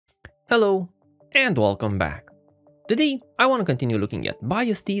Hello, and welcome back. Today, I want to continue looking at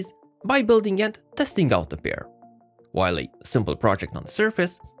bias tees by building and testing out a pair. While a simple project on the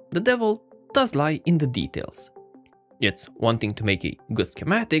surface, the devil does lie in the details. It's one thing to make a good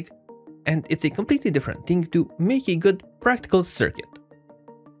schematic, and it's a completely different thing to make a good practical circuit.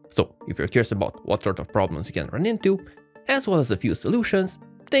 So, if you're curious about what sort of problems you can run into, as well as a few solutions,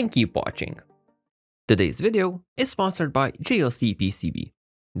 then keep watching. Today's video is sponsored by JLC PCB.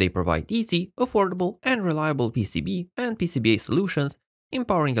 They provide easy, affordable, and reliable PCB and PCBA solutions,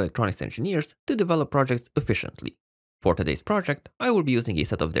 empowering electronics engineers to develop projects efficiently. For today's project, I will be using a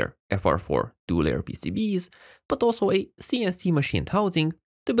set of their FR4 2-layer PCBs, but also a CNC machined housing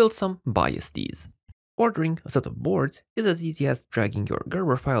to build some bias tees. Ordering a set of boards is as easy as dragging your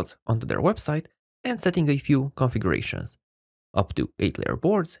Gerber files onto their website and setting a few configurations. Up to 8-layer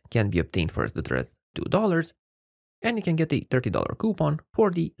boards can be obtained for as little as $2, and you can get a $30 coupon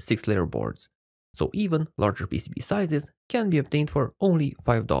for the 6-layer boards, so even larger PCB sizes can be obtained for only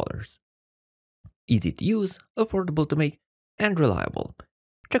 $5. Easy to use, affordable to make, and reliable.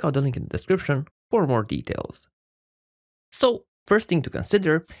 Check out the link in the description for more details. So, first thing to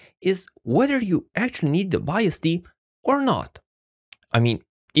consider is whether you actually need the bias tee or not. I mean,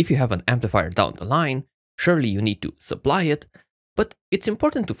 if you have an amplifier down the line, surely you need to supply it, but it's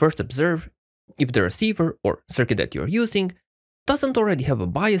important to first observe if the receiver or circuit that you're using doesn't already have a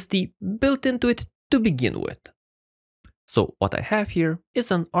bias tee built into it to begin with. So what I have here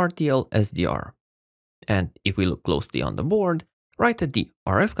is an RTL SDR. And if we look closely on the board, right at the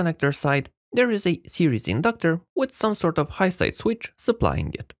RF connector side, there is a series inductor with some sort of high side switch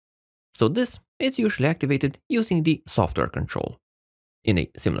supplying it. So this is usually activated using the software control. In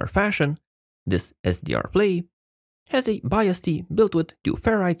a similar fashion, this SDR play has a bias tee built with 2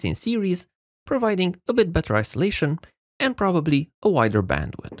 ferrites in series, providing a bit better isolation and probably a wider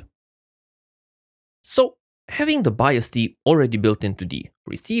bandwidth. So, having the bias tee already built into the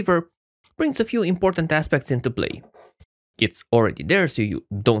receiver brings a few important aspects into play. It's already there, so you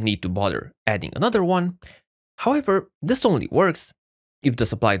don't need to bother adding another one. However, this only works if the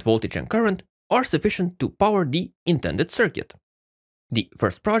supplied voltage and current are sufficient to power the intended circuit. The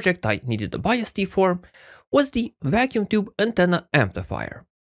first project I needed the bias tee for was the vacuum tube antenna amplifier.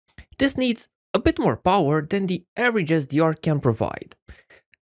 This needs a bit more power than the average SDR can provide,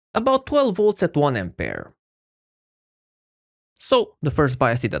 about 12 volts at 1 ampere. So the first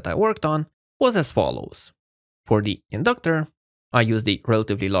bias tee that I worked on was as follows. For the inductor, I used a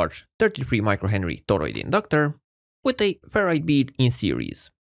relatively large 33 microhenry toroid inductor with a ferrite bead in series.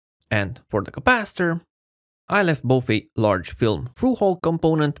 And for the capacitor, I left both a large film through-hole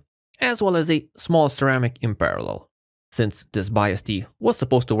component as well as a small ceramic in parallel. Since this bias tee was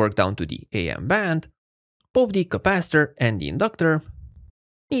supposed to work down to the AM band, both the capacitor and the inductor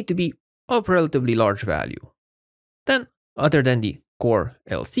need to be of relatively large value. Then, other than the core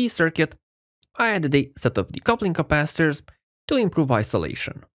LC circuit, I added a set of decoupling capacitors to improve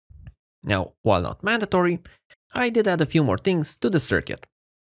isolation. Now, while not mandatory, I did add a few more things to the circuit.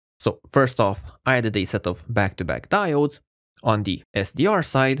 So first off, I added a set of back-to-back diodes on the SDR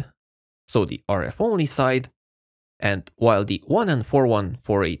side, so the RF only side, and while the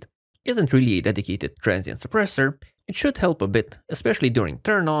 1N4148 isn't really a dedicated transient suppressor, it should help a bit, especially during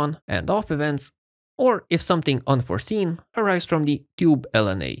turn-on and off events, or if something unforeseen arrives from the tube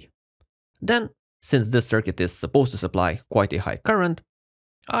LNA. Then, since this circuit is supposed to supply quite a high current,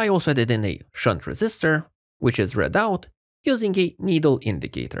 I also added in a shunt resistor, which is read out using a needle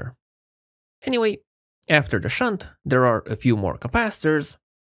indicator. Anyway, after the shunt, there are a few more capacitors,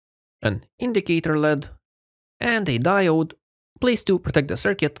 an indicator LED, and a diode placed to protect the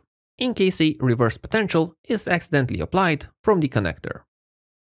circuit in case a reverse potential is accidentally applied from the connector.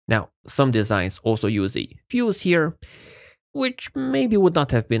 Now, some designs also use a fuse here, which maybe would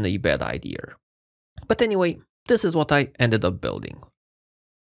not have been a bad idea. But anyway, this is what I ended up building.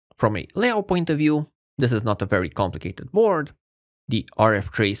 From a layout point of view, this is not a very complicated board. The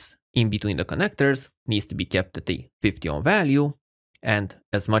RF trace in between the connectors needs to be kept at a 50 ohm value, and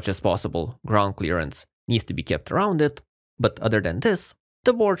as much as possible, ground clearance needs to be kept around it, but other than this,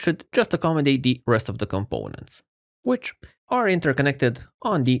 the board should just accommodate the rest of the components, which are interconnected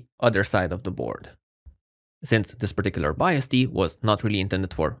on the other side of the board. Since this particular bias tee was not really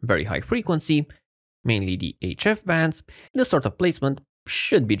intended for very high frequency, mainly the HF bands, this sort of placement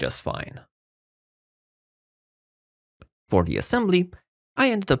should be just fine. For the assembly, I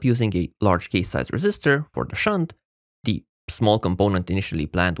ended up using a large case size resistor for the shunt. The small component initially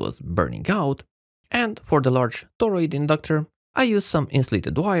planned was burning out, and for the large toroid inductor, I used some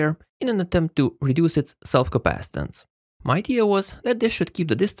insulated wire in an attempt to reduce its self-capacitance. My idea was that this should keep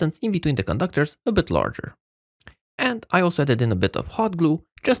the distance in between the conductors a bit larger. And I also added in a bit of hot glue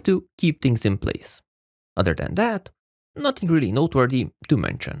just to keep things in place. Other than that, nothing really noteworthy to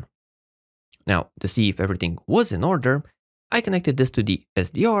mention. Now, to see if everything was in order, I connected this to the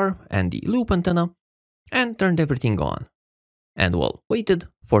SDR and the loop antenna and turned everything on. And well, waited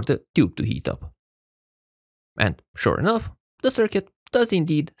for the tube to heat up. And sure enough, the circuit does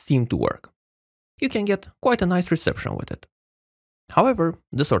indeed seem to work. You can get quite a nice reception with it. However,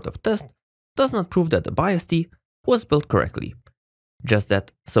 this sort of test does not prove that the bias T was built correctly, just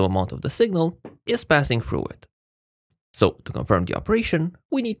that some amount of the signal is passing through it. So to confirm the operation,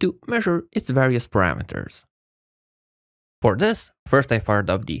 we need to measure its various parameters. For this, first I fired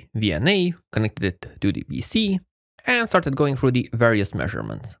up the VNA, connected it to the BC, and started going through the various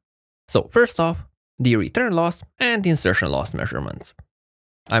measurements. So first off, the return loss and the insertion loss measurements.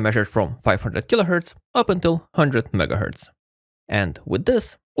 I measured from 500 kHz up until 100 MHz. And with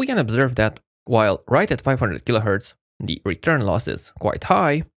this, we can observe that while right at 500 kHz, the return loss is quite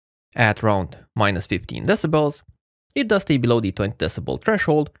high, at around -15 decibels, it does stay below the 20 decibel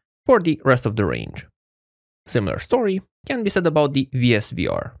threshold for the rest of the range. Similar story can be said about the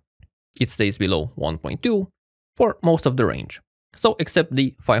VSVR. It stays below 1.2 for most of the range, so except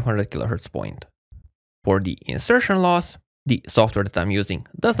the 500 kHz point. For the insertion loss, the software that I'm using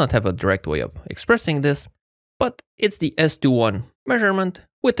does not have a direct way of expressing this, but it's the S21 measurement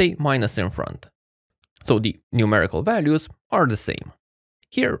with a minus in front. So the numerical values are the same.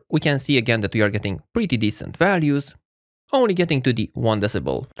 Here we can see again that we are getting pretty decent values, only getting to the 1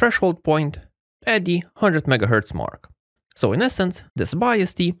 decibel threshold point at the 100 MHz mark. So in essence, this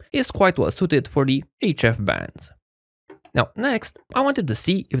bias T is quite well suited for the HF bands. Now next, I wanted to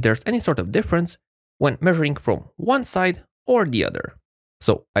see if there's any sort of difference when measuring from one side or the other.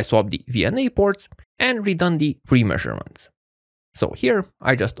 So I swapped the VNA ports and redone the three measurements. So here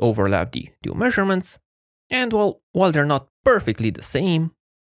I just overlapped the two measurements, and well, while they're not perfectly the same,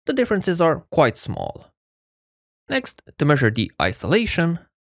 the differences are quite small. Next, to measure the isolation,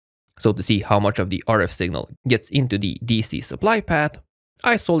 so to see how much of the RF signal gets into the DC supply path,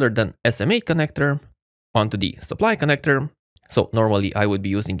 I soldered an SMA connector onto the supply connector. So normally I would be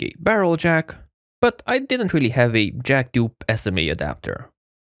using a barrel jack, but I didn't really have a jack to SMA adapter.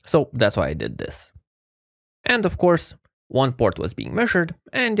 So that's why I did this. And of course, one port was being measured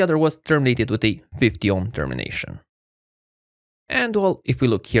and the other was terminated with a 50 ohm termination. And well, if we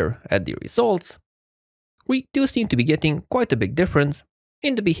look here at the results, we do seem to be getting quite a big difference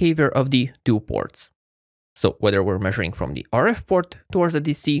in the behavior of the two ports. So whether we're measuring from the RF port towards the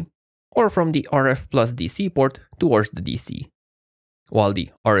DC or from the RF plus DC port towards the DC. While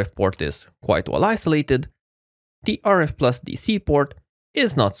the RF port is quite well isolated, the RF plus DC port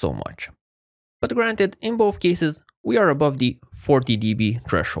is not so much. But granted, in both cases, we are above the 40 dB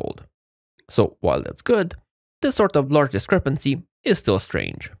threshold. So while that's good, this sort of large discrepancy is still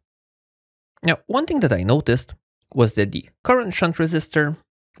strange. Now, one thing that I noticed was that the current shunt resistor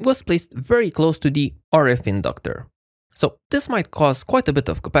was placed very close to the RF inductor. So this might cause quite a bit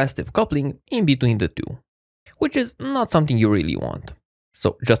of capacitive coupling in between the two, which is not something you really want.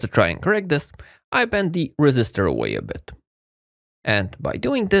 So just to try and correct this, I bent the resistor away a bit. And by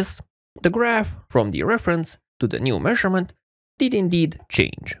doing this, the graph from the reference to the new measurement did indeed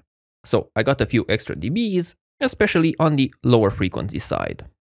change. So I got a few extra dBs, especially on the lower frequency side.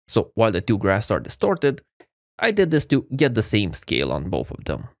 So while the two graphs are distorted, I did this to get the same scale on both of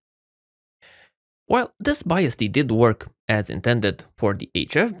them. While this bias T did work as intended for the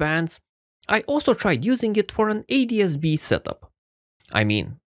HF bands, I also tried using it for an ADS-B setup. I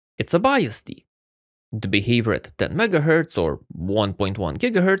mean, it's a bias T. The behavior at 10 MHz or 1.1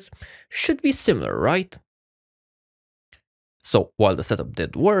 GHz should be similar, right? So while the setup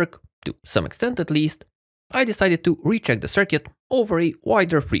did work, to some extent at least, I decided to recheck the circuit over a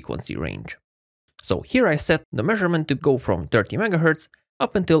wider frequency range. So here I set the measurement to go from 30 MHz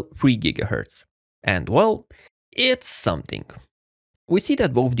up until 3 GHz. And well, it's something. We see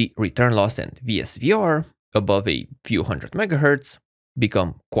that both the return loss and VSVR, above a few hundred megahertz,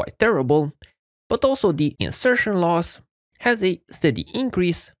 become quite terrible, but also the insertion loss has a steady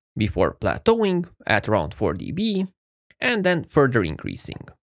increase before plateauing at around 4 dB and then further increasing.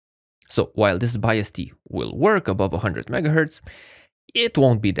 So while this bias T will work above 100 MHz, it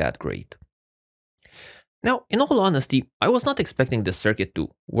won't be that great. Now, in all honesty, I was not expecting this circuit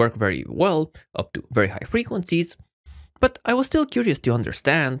to work very well up to very high frequencies, but I was still curious to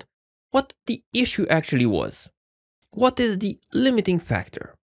understand what the issue actually was. What is the limiting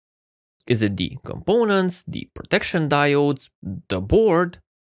factor? Is it the components, the protection diodes, the board?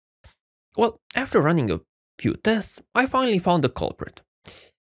 Well, after running a few tests, I finally found the culprit.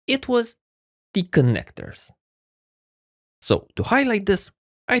 It was the connectors. So to highlight this,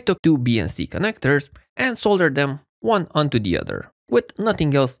 I took two BNC connectors and soldered them one onto the other, with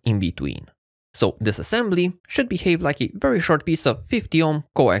nothing else in between. So this assembly should behave like a very short piece of 50 ohm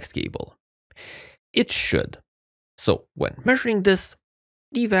coax cable. It should. So when measuring this,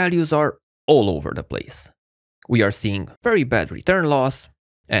 the values are all over the place. We are seeing very bad return loss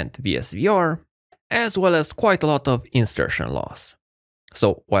and VSVR, as well as quite a lot of insertion loss.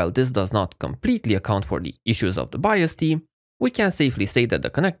 So while this does not completely account for the issues of the bias T, we can safely say that the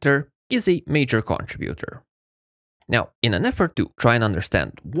connector is a major contributor. Now, in an effort to try and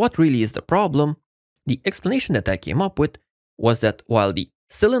understand what really is the problem, the explanation that I came up with was that while the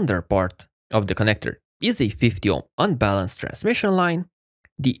cylinder part of the connector is a 50 ohm unbalanced transmission line,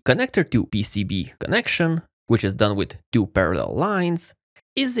 the connector to PCB connection, which is done with two parallel lines,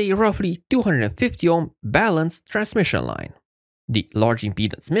 is a roughly 250 ohm balanced transmission line. The large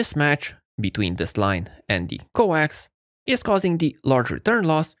impedance mismatch between this line and the coax is causing the large return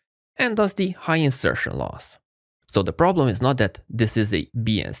loss and thus the high insertion loss. So the problem is not that this is a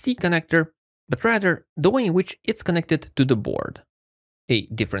BNC connector, but rather the way in which it's connected to the board. A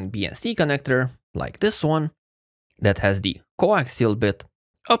different BNC connector, like this one, that has the coaxial bit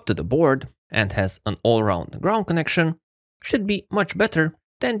up to the board and has an all-round ground connection, should be much better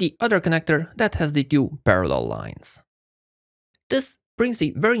than the other connector that has the two parallel lines. This brings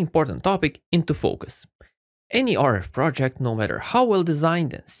a very important topic into focus. Any RF project, no matter how well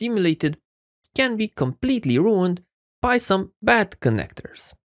designed and simulated, can be completely ruined by some bad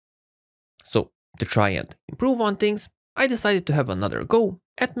connectors. So, to try and improve on things, I decided to have another go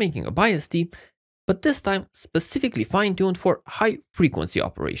at making a bias T, but this time specifically fine-tuned for high-frequency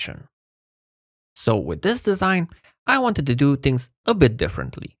operation. So with this design, I wanted to do things a bit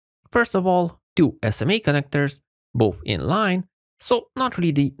differently. First of all, two SMA connectors, both in line, so not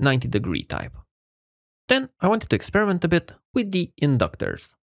really the 90-degree type. Then I wanted to experiment a bit with the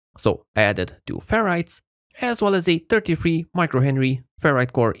inductors. So I added two ferrites, as well as a 33 microhenry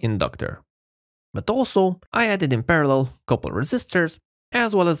ferrite core inductor. But also, I added in parallel a couple resistors,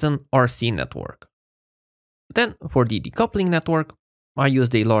 as well as an RC network. Then for the decoupling network, I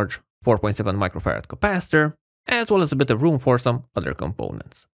used a large 4.7 microfarad capacitor, as well as a bit of room for some other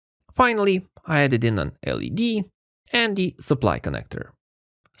components. Finally, I added in an LED and the supply connector.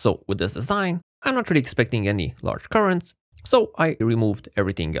 So with this design, I'm not really expecting any large currents, so I removed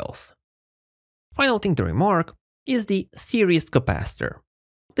everything else. Final thing to remark is the series capacitor.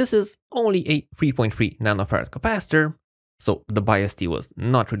 This is only a 3.3 nanofarad capacitor, so the bias T was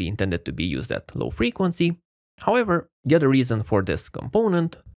not really intended to be used at low frequency. However, the other reason for this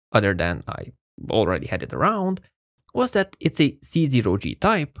component, other than I already had it around, was that it's a C0G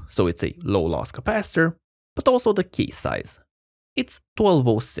type, so it's a low loss capacitor, but also the case size. It's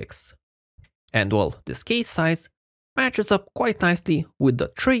 1206. And well, this case size matches up quite nicely with the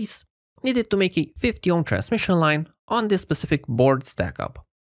trace needed to make a 50 ohm transmission line on this specific board stackup.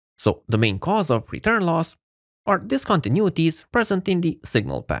 So the main cause of return loss are discontinuities present in the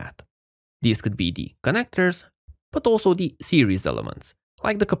signal path. These could be the connectors, but also the series elements,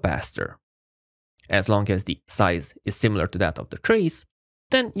 like the capacitor. As long as the size is similar to that of the trace,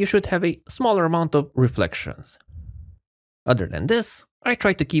 then you should have a smaller amount of reflections. Other than this, I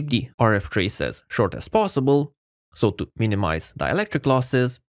try to keep the RF trace as short as possible, so to minimize dielectric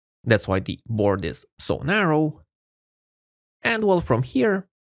losses. That's why the board is so narrow. And well, from here,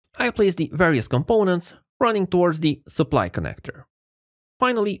 I place the various components running towards the supply connector.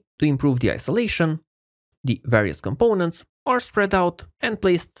 Finally, to improve the isolation, the various components are spread out and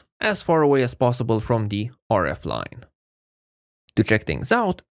placed as far away as possible from the RF line. To check things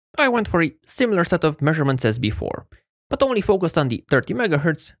out, I went for a similar set of measurements as before, but only focused on the 30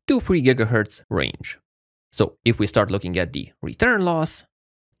 MHz to 3 GHz range. So if we start looking at the return loss,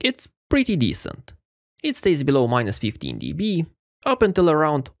 it's pretty decent. It stays below -15 dB up until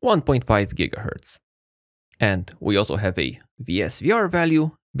around 1.5 GHz. And we also have a VSVR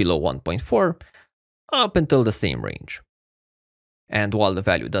value below 1.4 up until the same range. And while the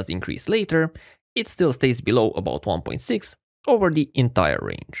value does increase later, it still stays below about 1.6 over the entire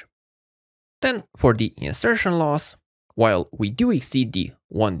range. Then for the insertion loss, while we do exceed the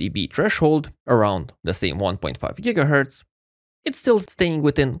 1 dB threshold around the same 1.5 GHz, it's still staying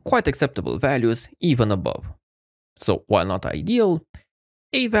within quite acceptable values even above. So while not ideal,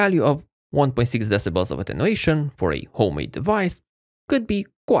 a value of 1.6 decibels of attenuation for a homemade device could be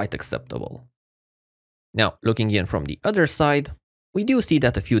quite acceptable. Now, looking in from the other side, we do see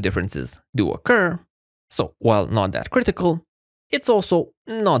that a few differences do occur, so while not that critical, it's also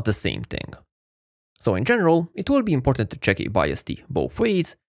not the same thing. So in general, it will be important to check a BIST both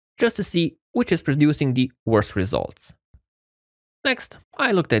ways, just to see which is producing the worst results. Next,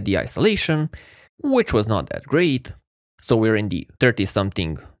 I looked at the isolation, which was not that great. So we're in the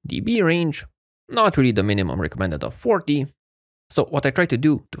 30-something dB range, not really the minimum recommended of 40. So what I tried to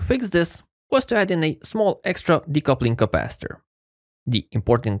do to fix this was to add in a small extra decoupling capacitor. The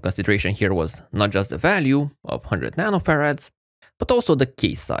important consideration here was not just the value of 100 nanofarads, but also the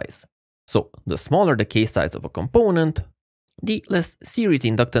case size. So the smaller the case size of a component, the less series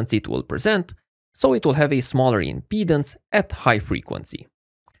inductance it will present, so it will have a smaller impedance at high frequency.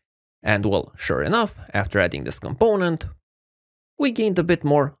 And well, sure enough, after adding this component, we gained a bit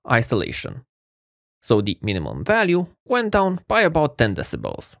more isolation. So the minimum value went down by about 10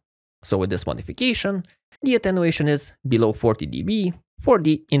 decibels. So with this modification, the attenuation is below 40 dB for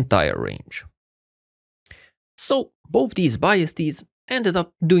the entire range. So both these BISTs ended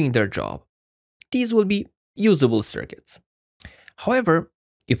up doing their job. These will be usable circuits. However,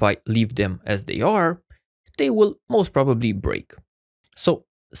 if I leave them as they are, they will most probably break. So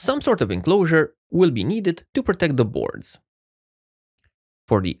some sort of enclosure will be needed to protect the boards.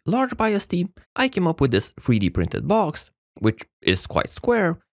 For the large BIST, I came up with this 3D printed box, which is quite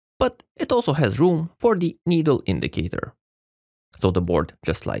square, but it also has room for the needle indicator. So the board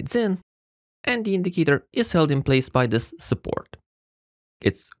just slides in, and the indicator is held in place by this support.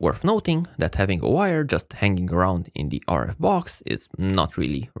 It's worth noting that having a wire just hanging around in the RF box is not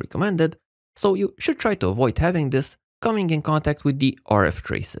really recommended, so you should try to avoid having this coming in contact with the RF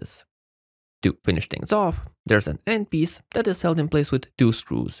traces. To finish things off, there's an end piece that is held in place with 2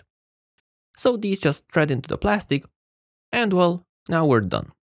 screws. So these just thread into the plastic, and well, now we're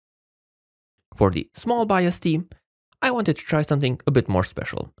done. For the small BIST, I wanted to try something a bit more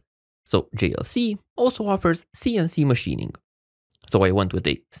special. So JLC also offers CNC machining. So I went with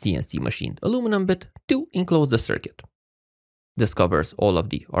a CNC machined aluminum bit to enclose the circuit. This covers all of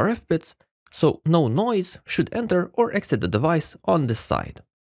the RF bits, so no noise should enter or exit the device on this side.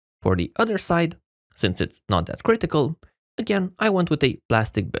 For the other side, since it's not that critical, again I went with a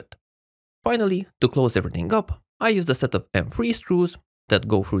plastic bit. Finally, to close everything up, I used a set of M3 screws that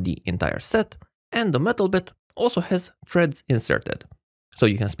go through the entire set, and the metal bit also has threads inserted. So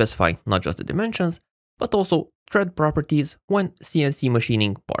you can specify not just the dimensions, but also thread properties when CNC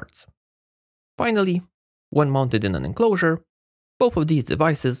machining parts. Finally, when mounted in an enclosure, both of these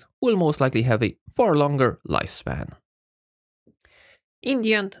devices will most likely have a far longer lifespan. In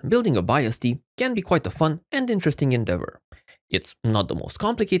the end, building a BIST can be quite a fun and interesting endeavor. It's not the most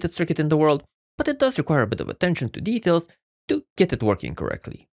complicated circuit in the world, but it does require a bit of attention to details to get it working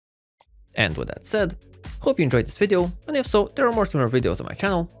correctly. And with that said, hope you enjoyed this video, and if so, there are more similar videos on my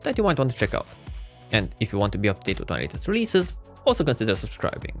channel that you might want to check out. And if you want to be updated with my latest releases, also consider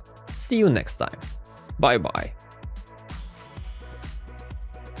subscribing. See you next time. Bye bye.